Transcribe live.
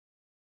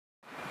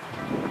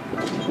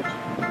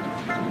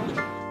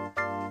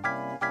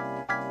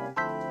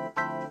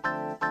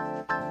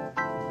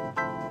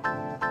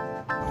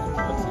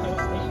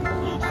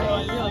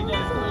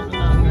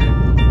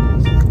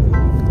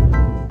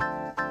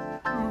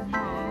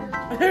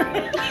The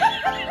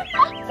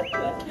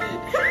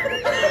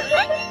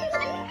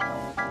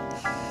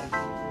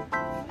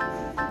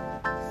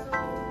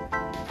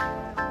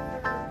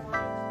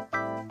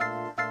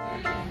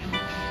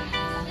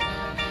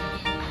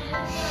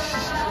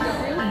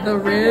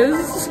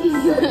Riz.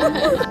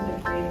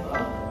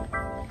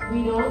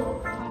 We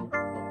don't.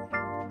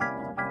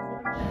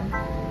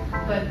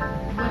 But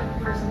what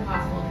were some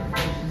possible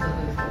interpretations of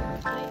those words?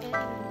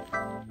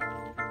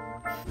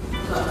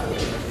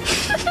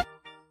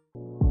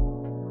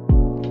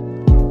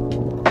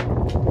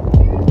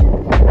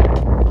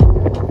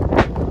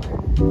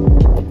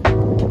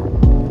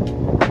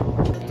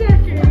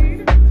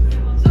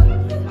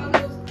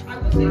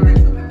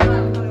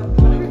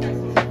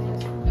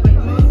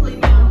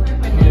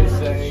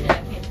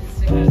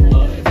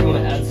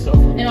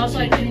 And also,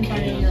 I couldn't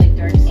find any like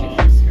dark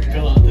stickers for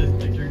fill out the,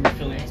 like you're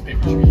filling out this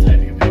paper, you're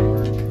typing a paper.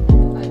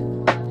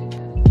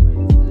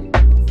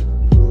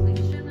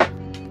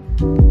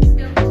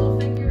 skeletal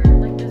figure.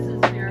 Like this is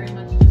very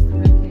much just the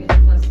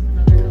ribcage plus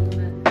another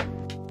element.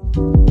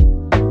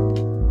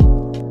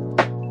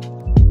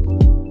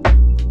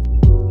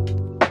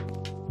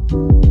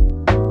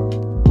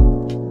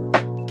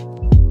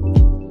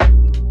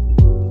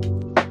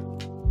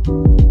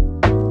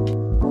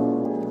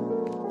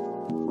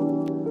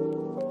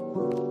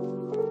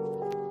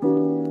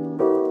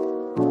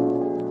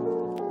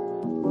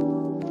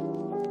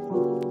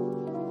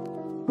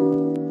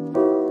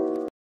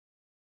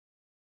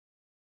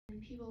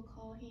 People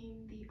call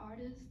him the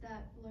artist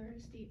that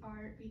blurs the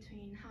art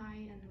between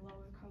high and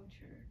lower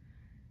culture.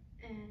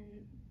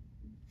 And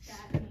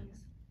that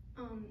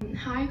means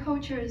high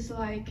culture is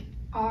like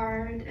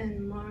art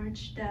and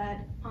merch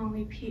that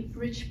only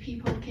rich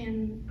people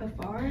can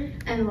afford.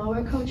 And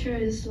lower culture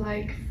is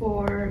like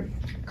for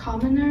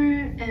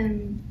commoner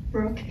and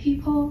broke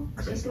people,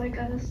 just like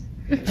us.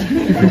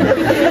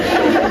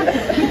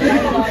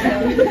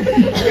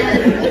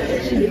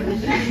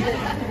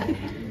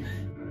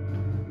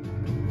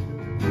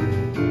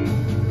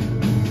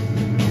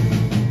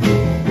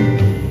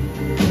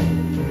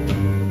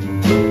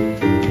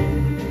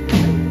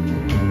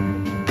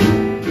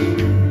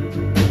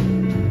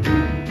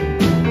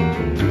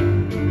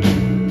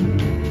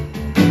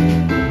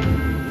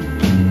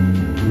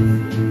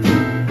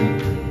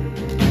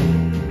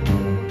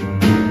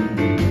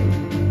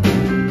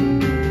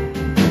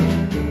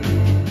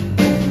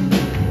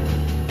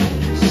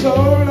 So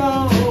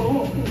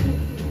long,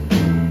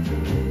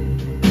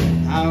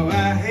 how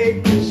I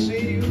hate to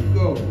see you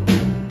go.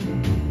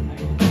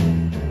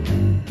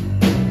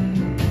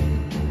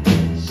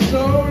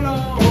 So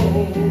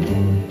long,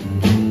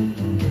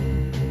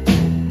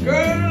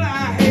 girl,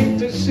 I hate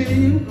to see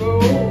you go.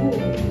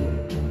 $20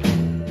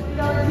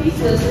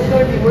 pieces is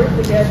going to be worth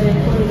the goddamn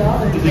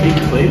 $20. Did they give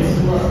you plates?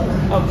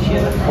 Oh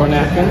shit. Or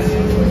napkins?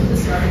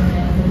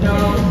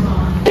 No.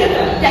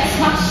 That's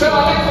not so.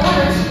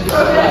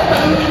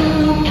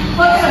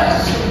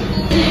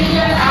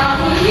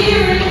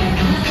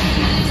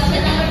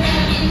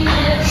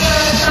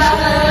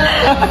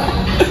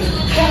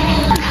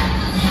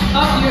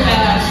 Up your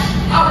ass.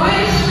 I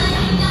wish.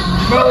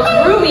 Bro, it's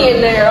roomy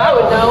in there. I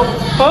would know.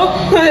 Oh.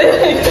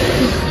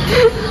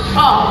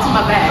 Oh, it's in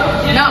my bag.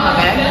 Not my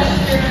bag.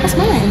 That's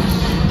mine.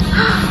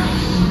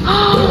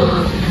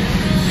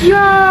 Yo!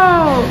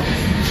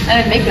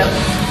 And makeup.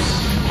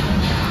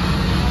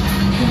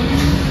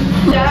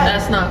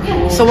 That's not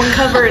cool. Someone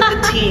cover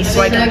the T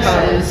so I can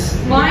pose.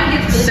 Mine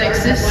gets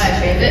sexist.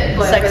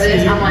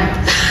 Sexist. I'm like.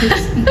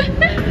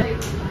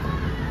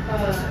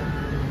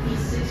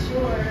 He's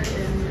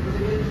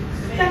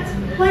 6'4" and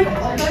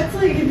That's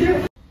like,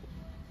 they're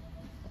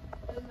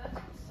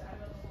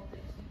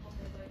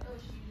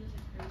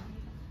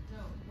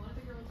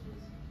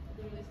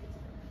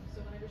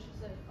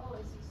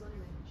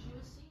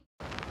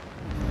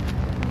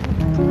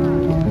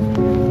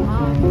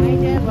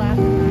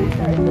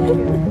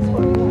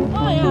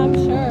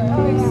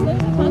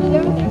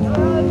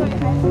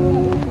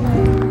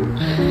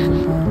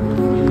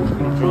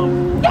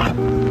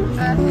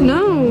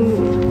No.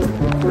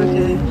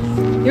 Okay.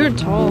 You're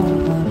tall.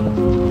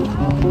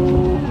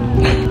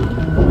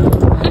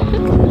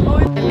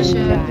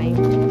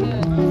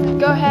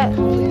 Go ahead.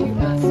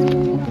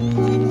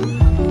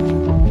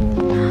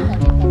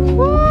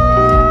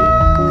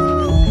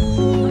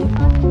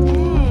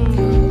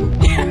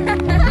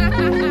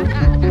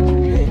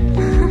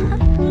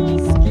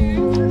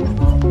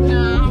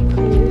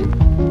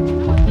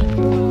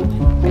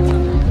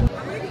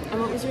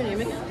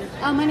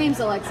 My name's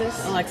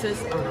Alexis.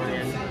 Alexis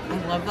Orion.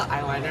 I love the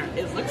eyeliner.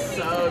 It looks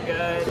so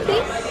good.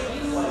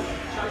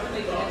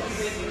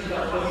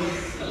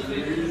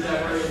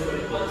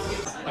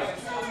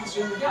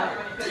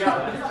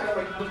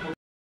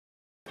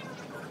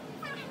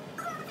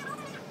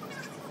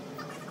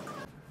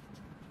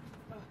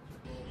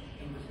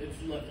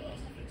 It's left to us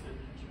to fix it.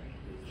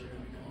 They're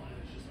gonna be gone.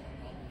 It's just our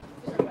problem.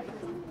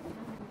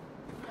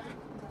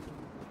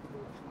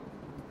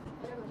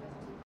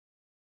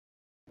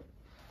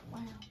 wow.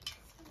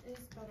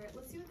 It's better.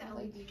 Let's see what the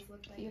LEDs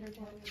look like. Theater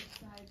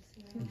sides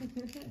here.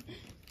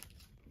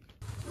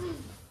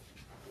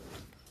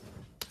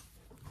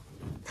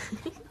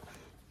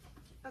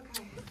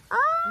 Okay.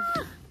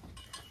 Ah!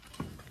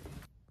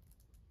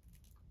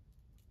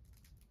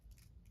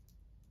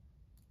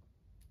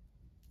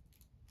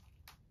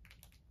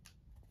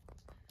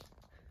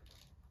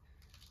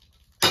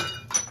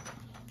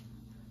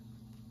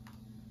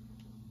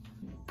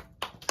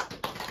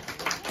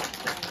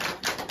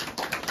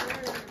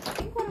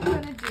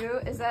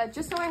 Is that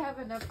just so I have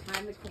enough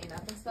time to clean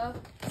up and stuff,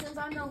 since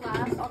I'm the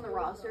last on the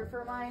roster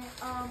for my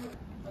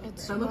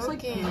That looks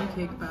like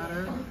pancake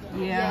batter.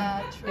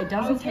 yeah it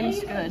doesn't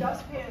taste good.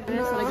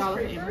 This that I got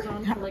with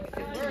Amazon for like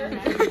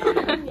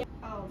 $15.99.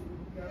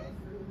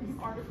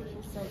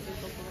 Artificial sense or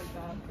something like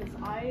that. Because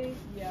I'm not doing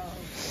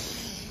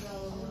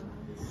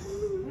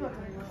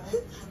that.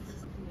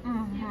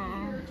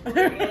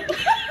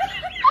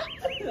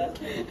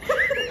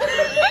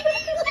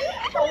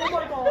 Oh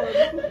my god.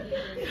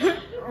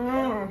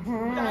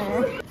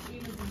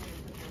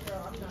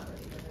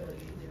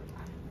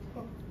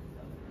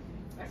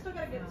 I still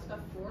gotta get stuff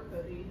for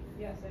Cody.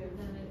 Yes, I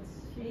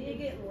need to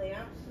get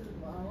lamps as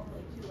well,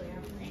 like 2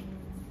 lamps.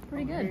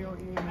 Pretty good.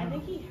 I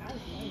think he has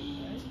lights,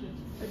 right?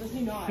 Or does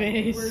he not?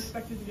 Face. We're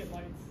expected to get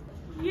lights.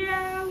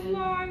 Yeah,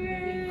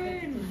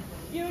 Lauren!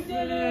 You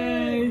did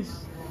it!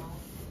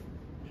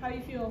 How do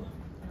you feel?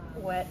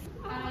 Wet.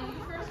 You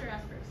first or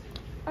ask first?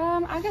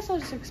 I guess I'll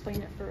just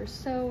explain it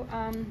first. So,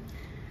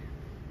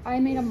 I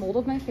made a mold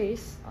of my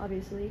face,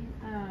 obviously.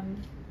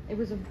 It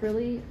was a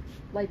really,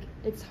 like,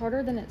 it's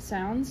harder than it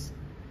sounds.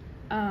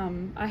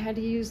 I had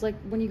to use, like,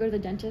 when you go to the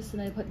dentist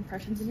and they put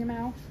impressions in your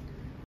mouth.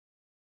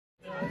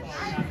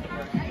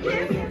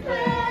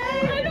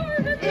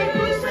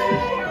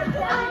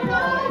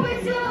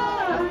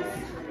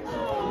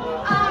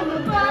 I'm a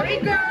Barbie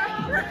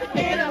girl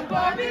in a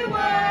Barbie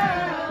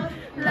world.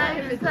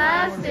 Life is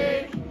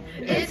plastic,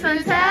 it's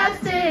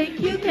fantastic.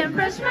 You can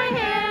brush my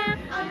hair,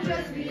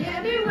 undress me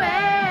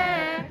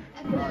everywhere.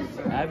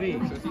 Abby,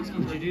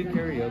 did you do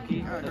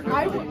karaoke?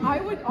 I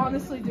would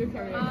honestly do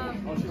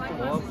karaoke. Oh, she's go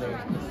up there.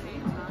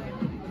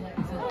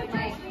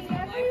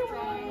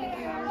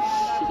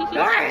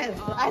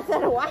 I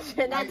said watch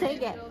it, not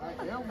take it.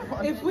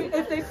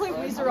 If they play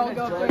Weezer, I'll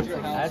go up there and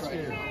sing. Ask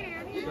her.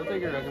 She'll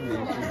take your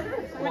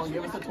recommendation. Come on,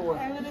 give us a tour.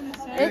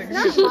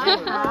 It's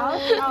not my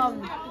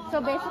house. So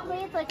basically,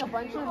 it's like a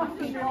bunch of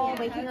people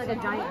making like a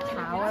giant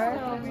tower.